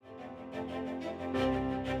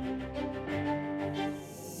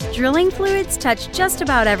Drilling fluids touch just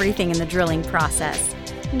about everything in the drilling process.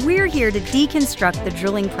 We're here to deconstruct the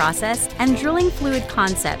drilling process and drilling fluid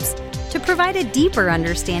concepts to provide a deeper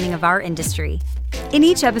understanding of our industry. In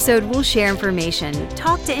each episode, we'll share information,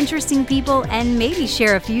 talk to interesting people, and maybe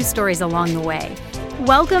share a few stories along the way.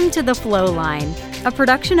 Welcome to The Flow Line, a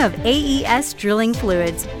production of AES Drilling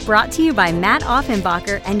Fluids, brought to you by Matt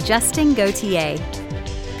Offenbacher and Justin Gauthier.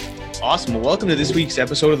 Awesome. Well, welcome to this week's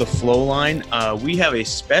episode of The Flow Line. We have a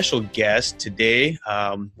special guest today.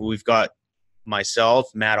 We've got myself,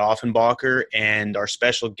 Matt Offenbacher, and our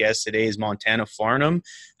special guest today is Montana Farnham.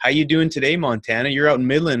 How you doing today, Montana? You're out in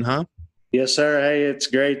Midland, huh? Yes, sir. Hey, it's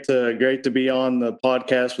great to be on the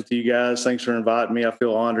podcast with you guys. Thanks for inviting me. I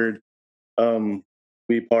feel honored to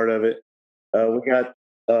be part of it. We got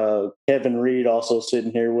Kevin Reed also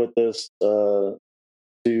sitting here with us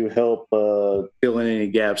to help fill in any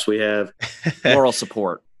gaps we have. Moral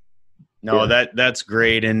support. No, that's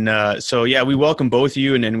great. And so, we welcome both of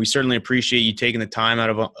you, and we certainly appreciate you taking the time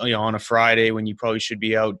out of on a Friday when you probably should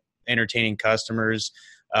be out entertaining customers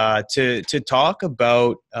to talk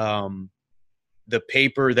about the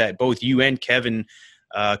paper that both you and Kevin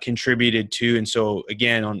contributed to. And so,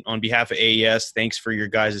 again, on behalf of AES, thanks for your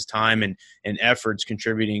guys' time and efforts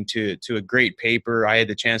contributing to a great paper. I had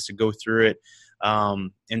the chance to go through it.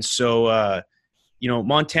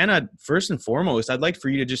 Montana, first and foremost, I'd like for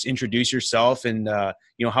you to just introduce yourself and,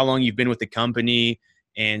 how long you've been with the company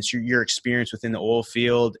and your experience within the oil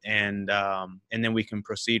field, and then we can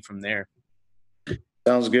proceed from there.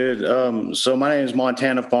 Sounds good. So my name is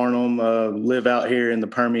Montana Farnham, live out here in the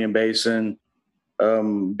Permian Basin.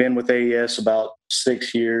 Been with AES about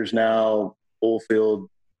 6 years now, oil field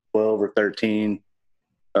 12 or 13,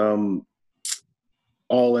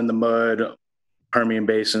 all in the mud, Permian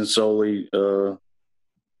Basin solely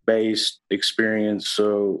based experience.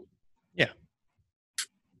 So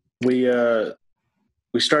we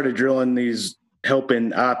started drilling these,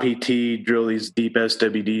 helping IPT drill these deep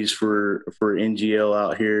SWDs for NGL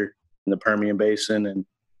out here in the Permian Basin, and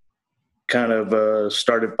kind of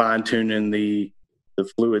started fine tuning the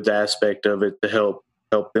fluids aspect of it to help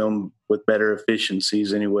them with better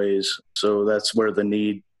efficiencies anyways. So that's where the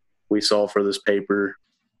need we saw for this paper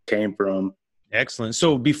came from. Excellent.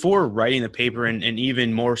 So before writing the paper, and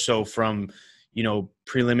even more so from,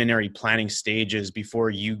 preliminary planning stages, before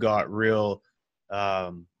you got real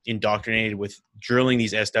indoctrinated with drilling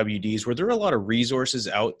these SWDs, were there a lot of resources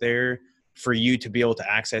out there for you to be able to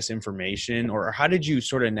access information, or how did you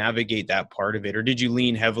sort of navigate that part of it? Or did you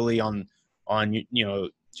lean heavily on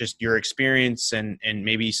just your experience and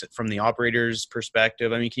maybe from the operator's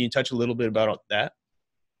perspective? I mean, can you touch a little bit about that?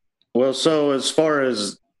 Well, so as far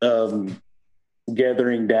as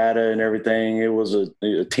gathering data and everything, it was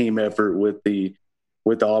a team effort with the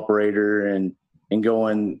operator and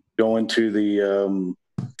going to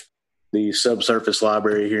the subsurface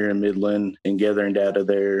library here in Midland and gathering data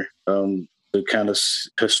there to kind of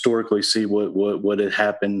historically see what had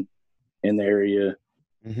happened in the area.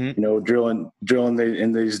 Mm-hmm. Drilling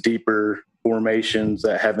in these deeper formations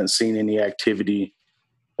that haven't seen any activity.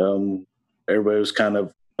 Everybody was kind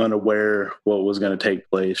of unaware what was going to take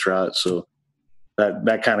place, right? So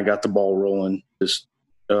that kind of got the ball rolling, just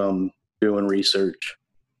doing research.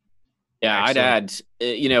 Yeah, Excellent.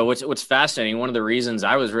 I'd add, what's fascinating, one of the reasons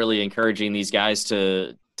I was really encouraging these guys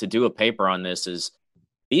to do a paper on this is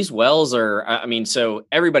these wells are, so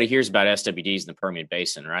everybody hears about SWDs in the Permian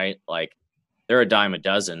Basin, right? Like, they're a dime a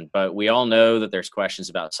dozen, but we all know that there's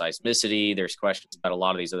questions about seismicity, there's questions about a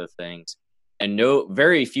lot of these other things. And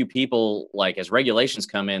very few people, like, as regulations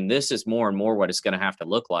come in, this is more and more what it's going to have to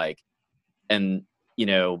look like. And,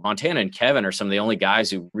 Montana and Kevin are some of the only guys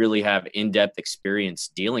who really have in-depth experience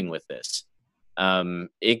dealing with this. You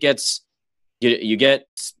get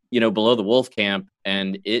below the wolf camp,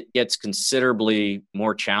 and it gets considerably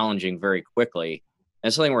more challenging very quickly.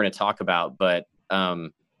 That's something we're going to talk about, but,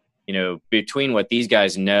 between what these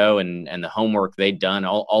guys know and the homework they've done,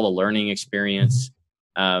 all the learning experience,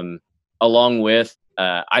 along with,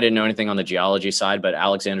 I didn't know anything on the geology side, but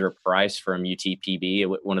Alexandra Price from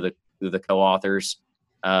UTPB, one of the co-authors,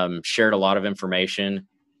 shared a lot of information.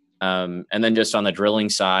 And then just on the drilling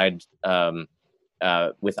side,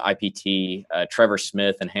 with IPT, Trevor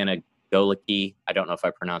Smith and Hannah Golicki, I don't know if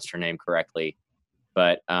I pronounced her name correctly,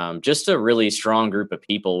 but just a really strong group of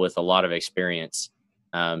people with a lot of experience.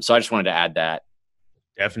 So I just wanted to add that.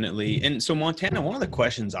 Definitely. And so, Montana, one of the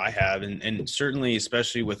questions I have, and certainly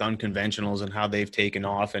especially with unconventionals and how they've taken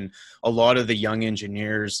off, and a lot of the young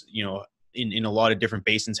engineers, in a lot of different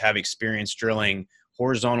basins have experience drilling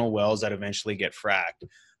horizontal wells that eventually get fracked.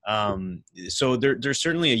 So there's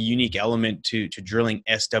certainly a unique element to drilling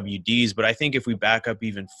SWDs. But I think if we back up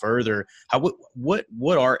even further, what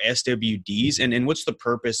are SWDs, and what's the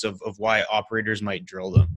purpose of why operators might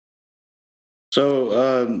drill them?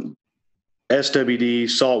 So SWD,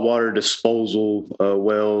 saltwater disposal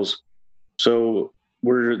wells. So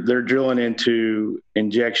they're drilling into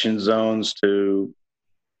injection zones to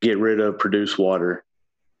get rid of produced water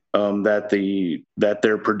that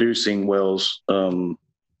they're producing wells.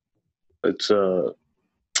 It's a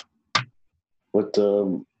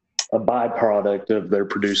byproduct of their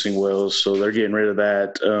producing wells, so they're getting rid of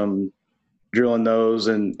that, drilling those,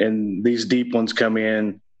 and these deep ones come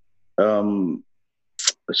in.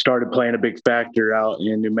 Started playing a big factor out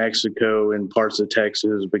in New Mexico and parts of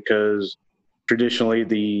Texas because traditionally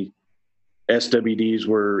the SWDs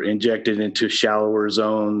were injected into shallower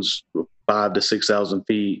zones, 5,000 to 6,000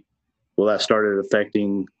 feet. Well, that started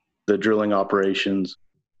affecting the drilling operations.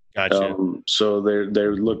 Gotcha. So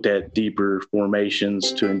they're looked at deeper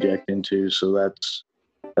formations to inject into. So that's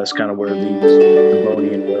kind of where these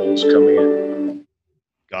Devonian wells come in.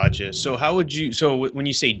 Gotcha. So when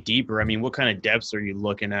you say deeper, I mean, what kind of depths are you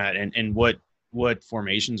looking at, and what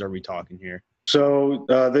formations are we talking here? So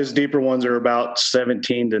these deeper ones are about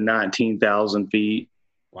 17 to 19,000 feet.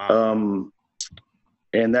 Wow.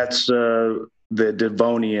 And that's the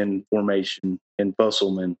Devonian formation in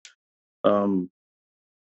Fusselman.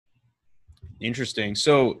 Interesting.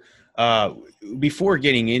 So before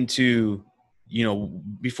getting into,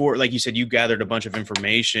 before, like you said, you gathered a bunch of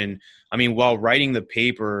information. I mean, while writing the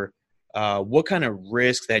paper, what kind of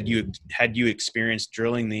risks had you experienced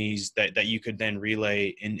drilling these that you could then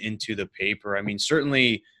relay into the paper? I mean,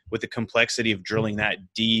 certainly with the complexity of drilling that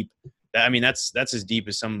deep, that's as deep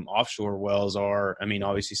as some offshore wells are. I mean,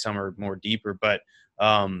 obviously some are more deeper, but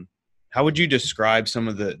how would you describe some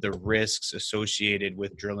of the risks associated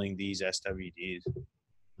with drilling these SWDs?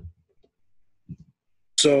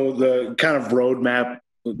 So the kind of roadmap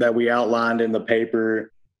that we outlined in the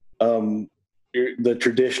paper, the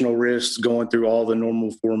traditional risks going through all the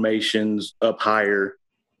normal formations up higher,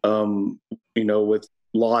 with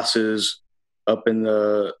losses up in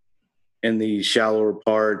the shallower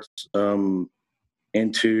parts,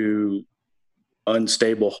 into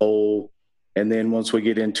unstable hole. And then once we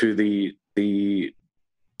get into the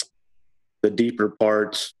deeper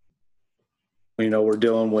parts, we're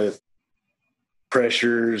dealing with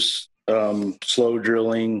pressures, slow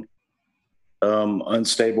drilling,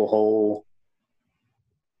 unstable hole.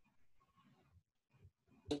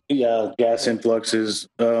 Yeah, gas influxes.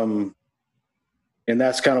 And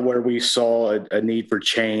that's kind of where we saw a need for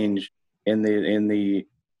change in the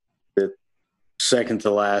second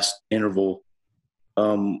to last interval,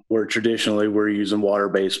 where traditionally we're using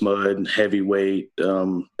water-based mud and heavy weight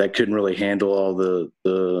that couldn't really handle all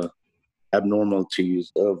the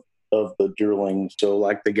abnormalities of the drilling. So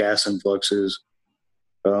like the gas influxes,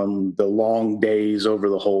 the long days over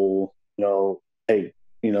the hole,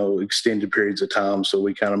 extended periods of time. So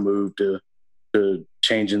we kind of moved to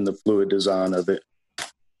changing the fluid design of it.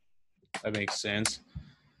 That makes sense.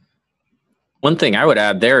 One thing I would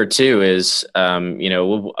add there too is,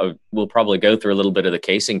 we'll probably go through a little bit of the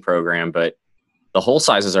casing program, but the hole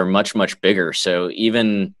sizes are much, much bigger. So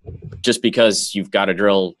even just because you've got to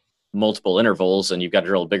drill multiple intervals and you've got to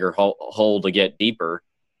drill a bigger hole to get deeper,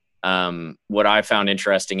 what I found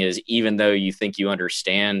interesting is even though you think you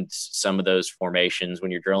understand some of those formations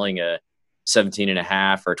when you're drilling a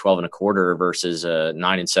 17.5 or 12.25 versus a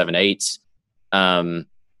 9 7/8,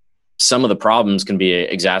 some of the problems can be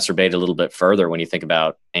exacerbated a little bit further when you think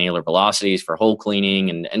about angular velocities for hole cleaning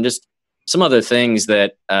and just some other things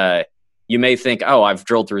that you may think, oh, I've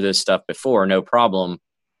drilled through this stuff before, no problem.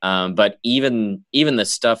 But even the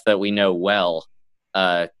stuff that we know well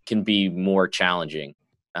can be more challenging.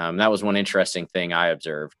 That was one interesting thing I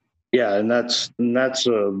observed. Yeah, and that's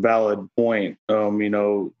a valid point.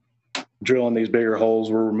 Drilling these bigger holes,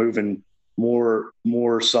 we're removing more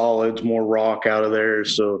solids, more rock out of there,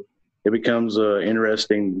 so it becomes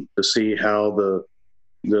interesting to see how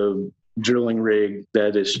the drilling rig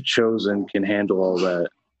that is chosen can handle all that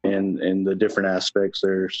and the different aspects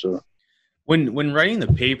there. So when writing the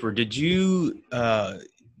paper, did you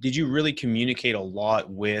really communicate a lot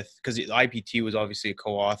with, because IPT was obviously a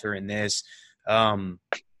co-author in this,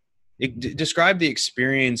 describe the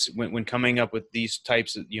experience when coming up with these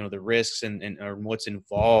types of, the risks and or what's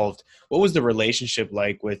involved. What was the relationship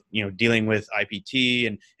like with, dealing with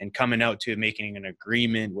IPT and coming out to making an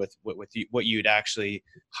agreement with what you'd actually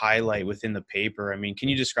highlight within the paper? I mean, can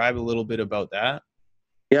you describe a little bit about that?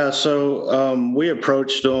 Yeah. So we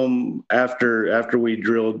approached them after we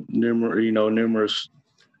drilled numerous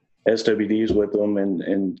SWDs with them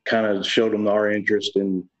and kind of showed them our interest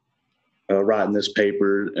in writing this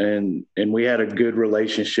paper. And we had a good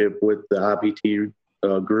relationship with the IPT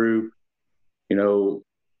group, you know,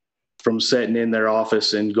 from sitting in their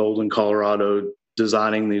office in Golden, Colorado,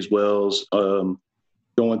 designing these wells,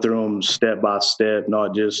 going through them step by step,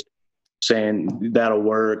 not just saying that'll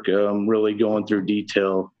work, really going through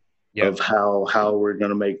detail of how we're going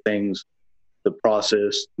to make things, the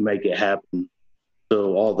process, make it happen.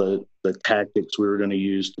 So all the tactics we were going to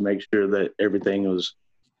use to make sure that everything was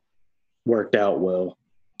worked out well.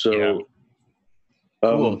 So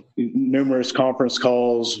cool. Numerous conference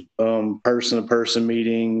calls, person-to-person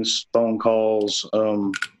meetings, phone calls.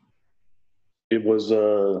 It was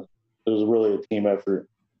really a team effort.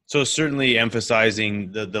 So certainly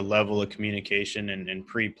emphasizing the level of communication and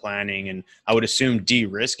pre-planning, and I would assume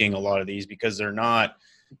de-risking a lot of these, because they're not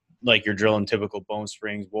like you're drilling typical Bone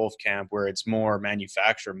Springs, Wolfcamp, where it's more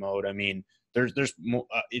manufacturer mode. I mean, there's more,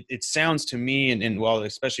 it sounds to me, and well,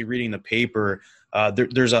 especially reading the paper,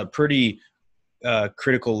 there's a pretty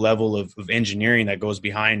critical level of engineering that goes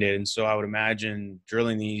behind it. And so I would imagine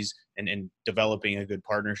drilling these and developing a good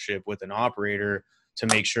partnership with an operator to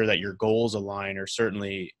make sure that your goals align are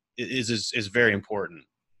certainly is very important.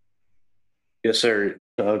 Yes, sir.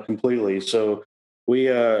 Completely. So we,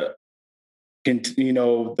 the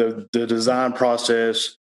design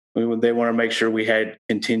process, they want to make sure we had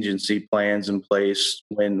contingency plans in place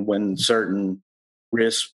when certain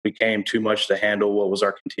risks became too much to handle. What was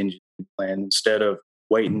our contingency plan? Instead of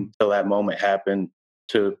waiting until that moment happened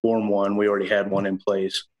to form one, we already had one in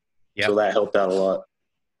place. Yep. So that helped out a lot.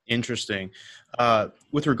 Interesting.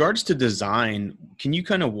 With regards to design, can you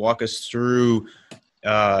kind of walk us through,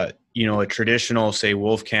 a traditional, say,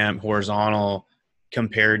 Wolfcamp horizontal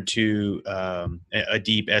compared to a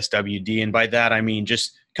deep SWD? And by that, I mean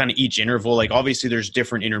just kind of each interval. Like obviously there's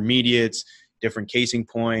different intermediates, different casing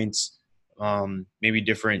points, maybe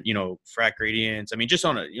different, frac gradients. I mean, just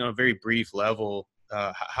on a very brief level,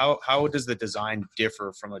 how does the design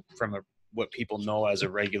differ from what people know as a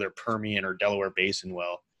regular Permian or Delaware Basin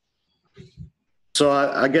well? So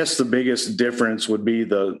I guess the biggest difference would be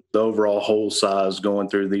the overall hole size going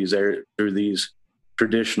through these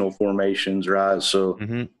traditional formations, right? So,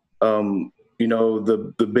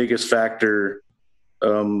 the biggest factor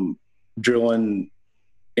drilling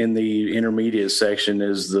in the intermediate section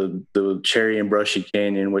is the Cherry and Brushy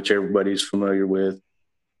Canyon, which everybody's familiar with.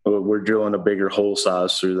 We're drilling a bigger hole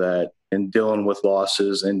size through that and dealing with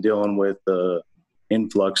losses and dealing with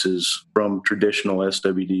influxes from traditional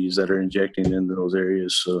SWDs that are injecting into those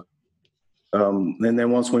areas. So, and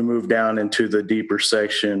then once we move down into the deeper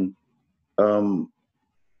section,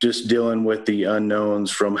 just dealing with the unknowns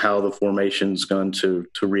from how the formation's going to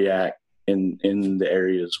react in the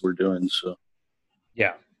areas we're doing. So,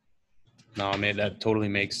 yeah, no, I mean, that totally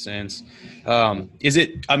makes sense. Is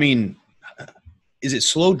it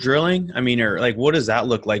slow drilling? I mean, or like, what does that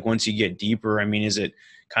look like once you get deeper? I mean, is it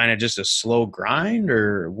kind of just a slow grind,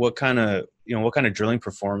 or what kind of drilling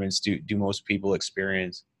performance do most people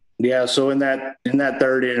experience? Yeah. So in that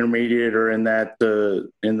third intermediate, or in that,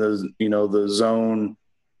 in the zone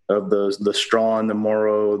of the Strawn, the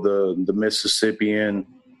Morrow, the Mississippian,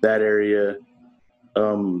 that area,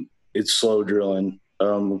 it's slow drilling.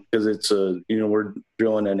 Because it's we're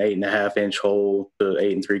drilling an 8.5 inch hole to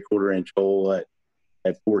 8 3/4 inch hole at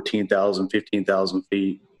 14,000, 15,000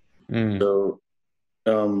 feet. So,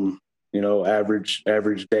 average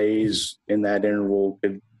days in that interval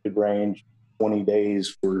could range 20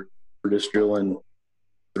 days for just drilling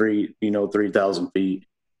 3,000 feet.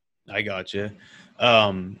 I gotcha.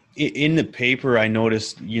 In the paper, I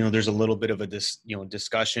noticed, there's a little bit of a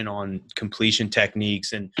discussion on completion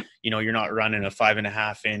techniques, and, you're not running a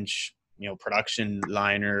 5.5 inch, production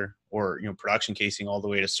liner or, production casing all the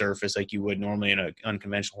way to surface like you would normally in an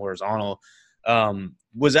unconventional horizontal.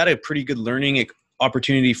 Was that a pretty good learning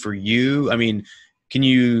opportunity for you? I mean, can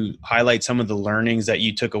you highlight some of the learnings that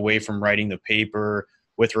you took away from writing the paper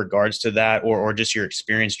with regards to that, or just your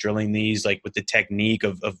experience drilling these, like with the technique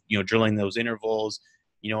of drilling those intervals,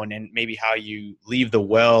 and then maybe how you leave the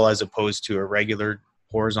well as opposed to a regular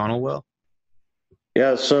horizontal well?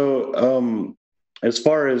 Yeah. So, as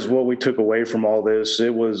far as what we took away from all this,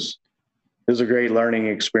 it was a great learning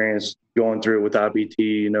experience going through it with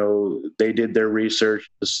IPT. They did their research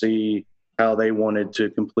to see how they wanted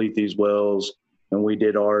to complete these wells, and we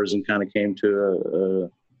did ours and kind of came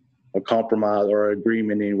to a compromise or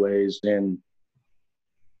agreement anyways. And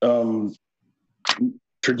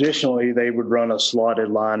traditionally they would run a slotted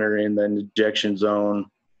liner in the injection zone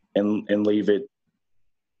and leave it.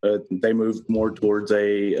 They moved more towards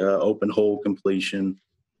a open hole completion.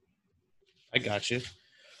 I got you.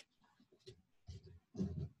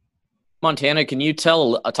 Montana, can you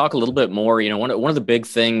talk a little bit more? You know, one of the big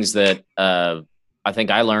things that I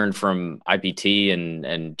think I learned from IPT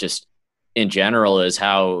and just in general is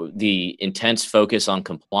how the intense focus on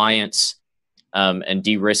compliance and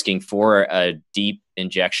de-risking for a deep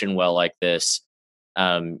injection well like this.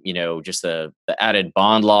 You know, just the added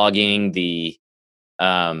bond logging, the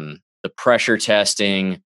pressure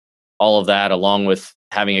testing, all of that, along with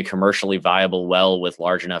having a commercially viable well with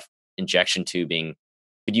large enough injection tubing.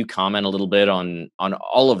 Could you comment a little bit on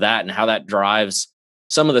all of that and how that drives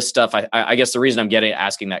some of the stuff? I guess the reason I'm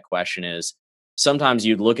asking that question is sometimes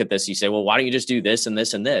you'd look at this, you say, well, why don't you just do this and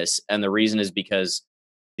this and this? And the reason is because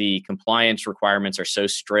the compliance requirements are so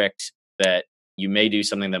strict that you may do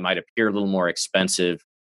something that might appear a little more expensive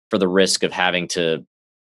for the risk of having to,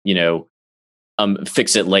 you know,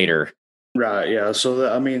 fix it later. Right. Yeah. So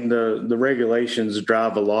the regulations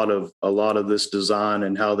drive a lot of this design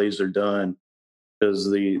and how these are done, because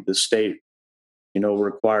the state, you know,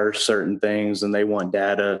 requires certain things and they want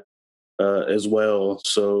data as well.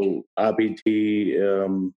 So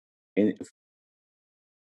IPT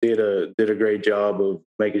did a great job of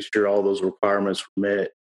making sure all those requirements were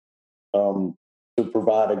met to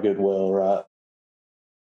provide a good well, right?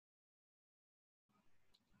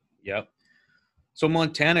 Yep. So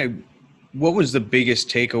Montana, what was the biggest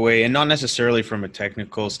takeaway, and not necessarily from a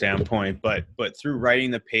technical standpoint, but through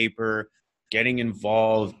writing the paper, getting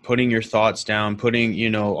involved, putting your thoughts down,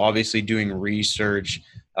 obviously doing research,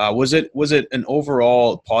 was it an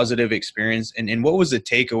overall positive experience? And what was the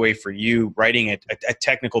takeaway for you writing a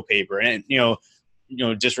technical paper? And,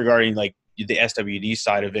 disregarding like the SWD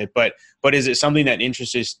side of it, but is it something that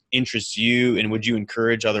interests you, and would you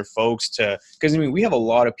encourage other folks to, because we have a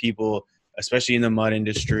lot of people, especially in the mud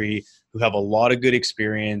industry, who have a lot of good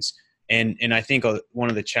experience. And I think one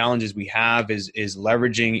of the challenges we have is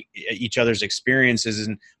leveraging each other's experiences.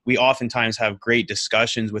 And we oftentimes have great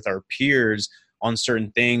discussions with our peers on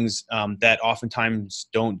certain things that oftentimes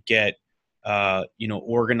don't get,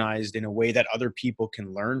 organized in a way that other people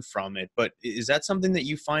can learn from it. But is that something that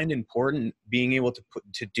you find important, being able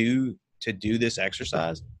to do this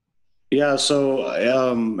exercise? Yeah. So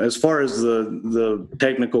as far as the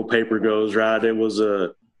technical paper goes, right, it was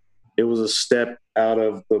a step out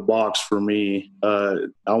of the box for me. I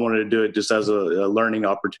wanted to do it just as a learning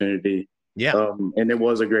opportunity. Yeah. And it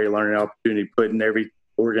was a great learning opportunity, putting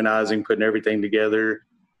everything together.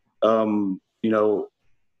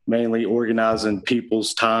 Mainly organizing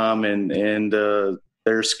people's time and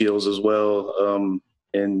their skills as well.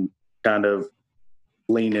 And kind of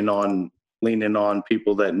leaning on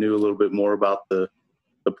people that knew a little bit more about the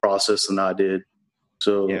process than I did.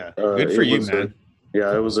 So yeah, good for you, man.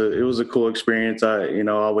 Yeah, it was a cool experience. I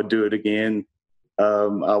would do it again.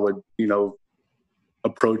 I would,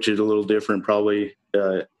 approach it a little different probably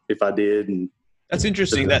if I did. And that's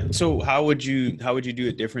interesting. So how would you do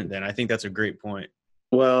it different then? I think that's a great point.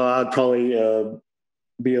 Well, I'd probably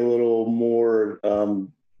be a little more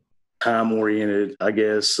time oriented, I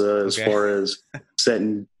guess, as far as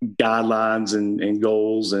setting guidelines and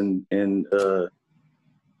goals and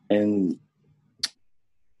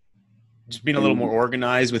just being a little more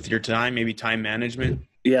organized with your time, maybe time management.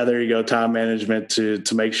 Yeah, there you go. Time management to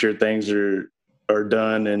make sure things are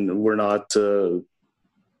done and we're not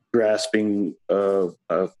grasping,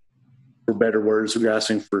 for better words,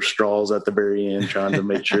 grasping for straws at the very end, trying to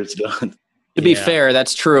make sure it's done. To be fair,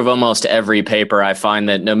 that's true of almost every paper. I find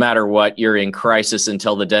that no matter what, you're in crisis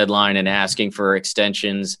until the deadline and asking for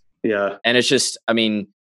extensions. Yeah. And it's just,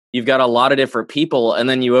 you've got a lot of different people, and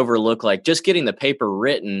then you overlook like just getting the paper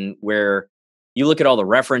written, where you look at all the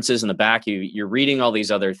references in the back, you're reading all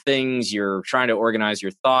these other things, you're trying to organize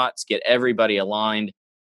your thoughts, get everybody aligned.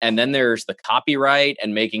 And then there's the copyright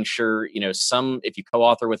and making sure, if you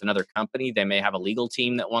co-author with another company, they may have a legal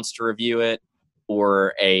team that wants to review it,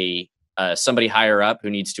 or somebody higher up who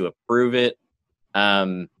needs to approve it.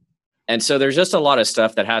 And so there's just a lot of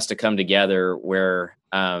stuff that has to come together where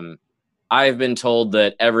I've been told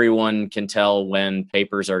that everyone can tell when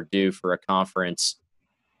papers are due for a conference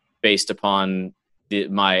based upon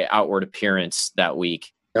my outward appearance that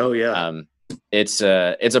week. Oh yeah. It's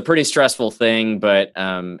a pretty stressful thing, but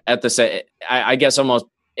at the same, I guess almost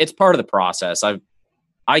it's part of the process.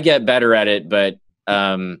 I get better at it, but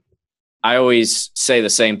I always say the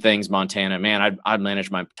same things, Montana. Man, I'd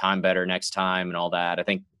manage my time better next time and all that. I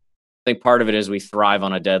think part of it is we thrive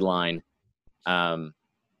on a deadline.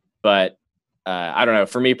 But I don't know.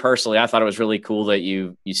 For me personally, I thought it was really cool that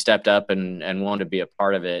you stepped up and wanted to be a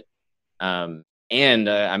part of it. I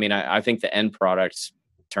think the end product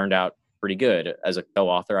turned out pretty good. As a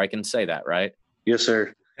co-author, I can say that, right? Yes,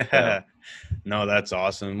 sir. No, that's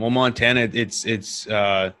awesome. Well, Montana, it's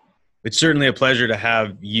certainly a pleasure to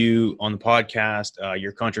have you on the podcast.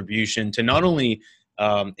 Your contribution to not only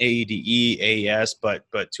AADE, AES, but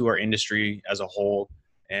to our industry as a whole.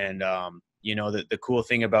 And the cool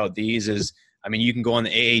thing about these is, I mean, you can go on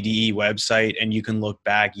the AADE website and you can look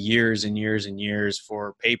back years and years and years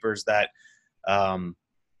for papers that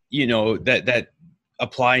that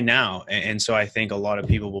apply now. And so I think a lot of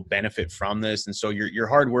people will benefit from this. And so your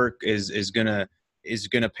hard work is gonna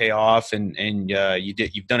pay off, and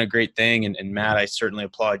you've done a great thing. And Matt, I certainly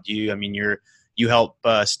applaud you. I mean, you help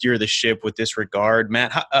steer the ship with this regard.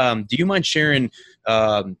 Matt, do you mind sharing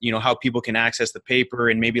how people can access the paper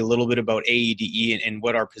and maybe a little bit about AADE and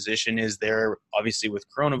what our position is there, obviously with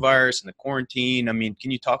coronavirus and the quarantine? I mean, can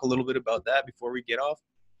you talk a little bit about that before we get off?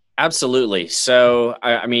 Absolutely. So,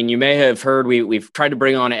 I mean, you may have heard we've tried to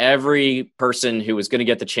bring on every person who was going to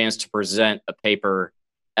get the chance to present a paper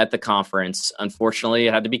at the conference. Unfortunately,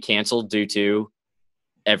 it had to be canceled due to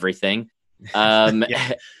everything.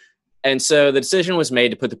 Yeah. And so the decision was made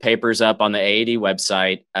to put the papers up on the AAD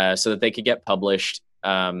website so that they could get published.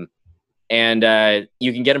 And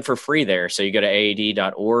you can get them for free there. So you go to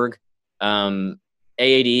aad.org.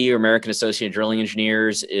 AAD, or American Association of Drilling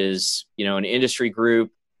Engineers, is, an industry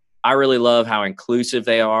group. I really love how inclusive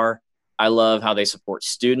they are. I love how they support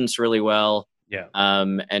students really well. Yeah.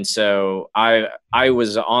 And so I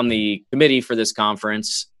was on the committee for this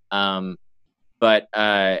conference, but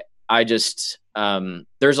I just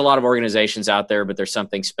there's a lot of organizations out there, but there's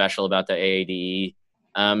something special about the AADE.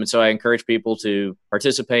 And so I encourage people to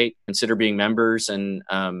participate, consider being members. And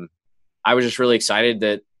I was just really excited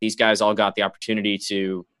that these guys all got the opportunity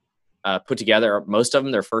to put together, most of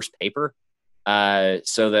them, their first paper,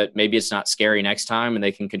 so that maybe it's not scary next time and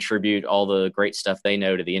they can contribute all the great stuff they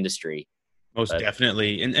know to the industry. Most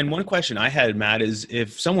definitely. And one question I had, Matt, is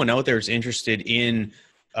if someone out there is interested in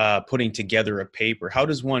putting together a paper, how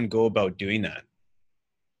does one go about doing that?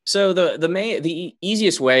 So the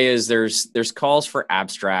easiest way is there's calls for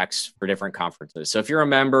abstracts for different conferences. So if you're a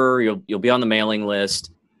member, you'll be on the mailing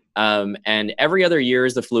list. And every other year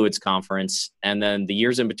is the Fluids Conference, and then the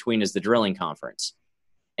years in between is the Drilling Conference.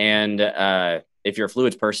 And if you're a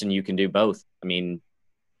fluids person, you can do both. I mean,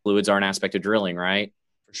 fluids are an aspect of drilling, right?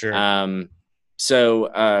 For sure.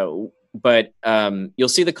 But you'll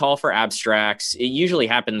see the call for abstracts. It usually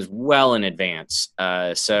happens well in advance.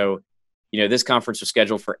 So this conference was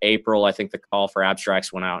scheduled for April. I think the call for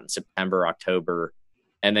abstracts went out in September, October.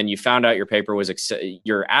 And then you found out your paper was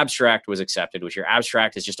your abstract was accepted, which your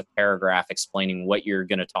abstract is just a paragraph explaining what you're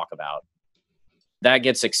going to talk about. That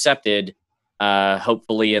gets accepted,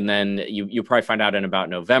 hopefully, and then you'll probably find out in about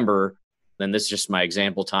November. Then this is just my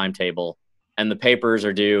example timetable. And the papers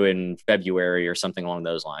are due in February or something along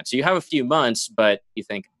those lines. So you have a few months, but you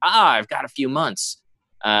think, I've got a few months.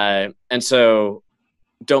 And so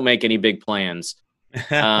don't make any big plans.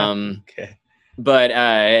 Okay. But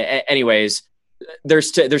anyways,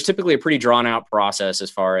 there's typically a pretty drawn out process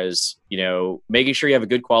as far as, making sure you have a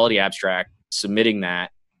good quality abstract, submitting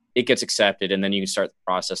that, it gets accepted, and then you can start the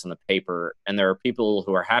process on the paper. And there are people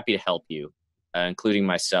who are happy to help you, including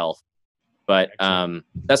myself. But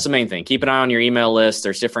that's the main thing. Keep an eye on your email list.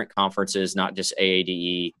 There's different conferences, not just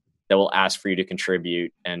AADE, that will ask for you to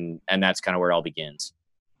contribute. And that's kind of where it all begins.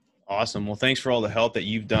 Awesome. Well, thanks for all the help that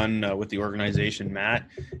you've done with the organization, Matt.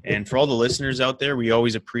 And for all the listeners out there, we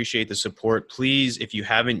always appreciate the support. Please, if you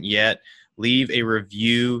haven't yet, leave a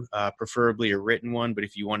review, preferably a written one. But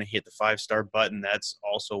if you want to hit the 5-star button, that's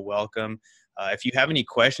also welcome. If you have any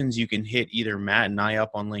questions, you can hit either Matt and I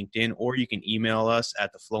up on LinkedIn, or you can email us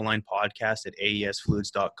at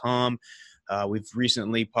theflowlinepodcast@aesfluids.com. We've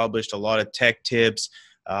recently published a lot of tech tips,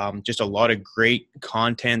 just a lot of great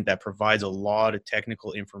content that provides a lot of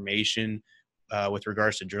technical information with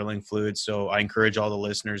regards to drilling fluids. So I encourage all the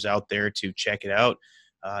listeners out there to check it out.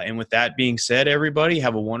 And with that being said, everybody,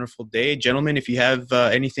 have a wonderful day. Gentlemen, if you have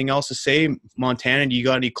anything else to say, Montana, do you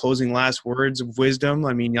got any closing last words of wisdom?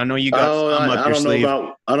 I mean, I know you got some up your sleeve.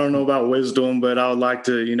 I don't know about wisdom, but I would like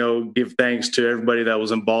to, give thanks to everybody that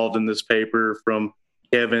was involved in this paper, from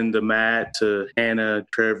Kevin to Matt to Hannah,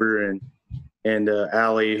 Trevor, and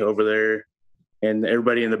Allie over there, and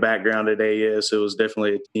everybody in the background at AES. It was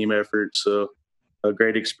definitely a team effort. So a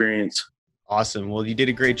great experience. Awesome. Well, you did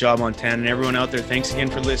a great job, Montana. And everyone out there, thanks again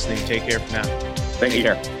for listening. Take care for now. Thank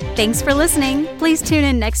you. Thanks for listening. Please tune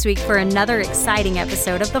in next week for another exciting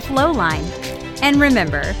episode of The Flow Line. And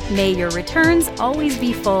remember, may your returns always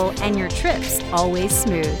be full and your trips always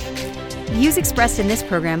smooth. Views expressed in this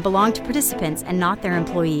program belong to participants and not their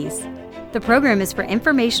employees. The program is for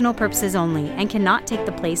informational purposes only and cannot take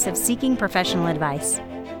the place of seeking professional advice.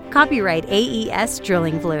 Copyright AES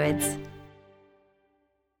Drilling Fluids.